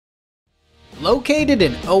Located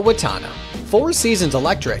in Owatonna, Four Seasons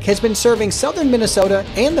Electric has been serving southern Minnesota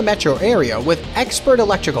and the metro area with expert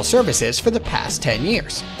electrical services for the past 10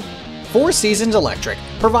 years. Four Seasons Electric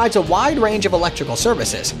provides a wide range of electrical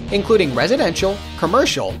services, including residential,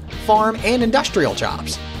 commercial, farm, and industrial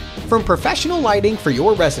jobs. From professional lighting for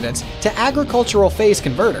your residence to agricultural phase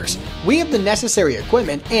converters, we have the necessary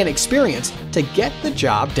equipment and experience to get the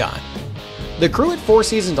job done. The crew at Four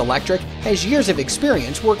Seasons Electric has years of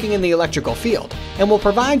experience working in the electrical field and will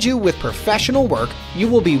provide you with professional work you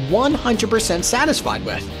will be 100% satisfied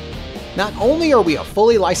with. Not only are we a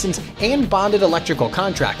fully licensed and bonded electrical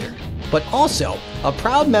contractor, but also a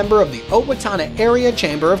proud member of the Owatonna Area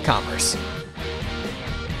Chamber of Commerce.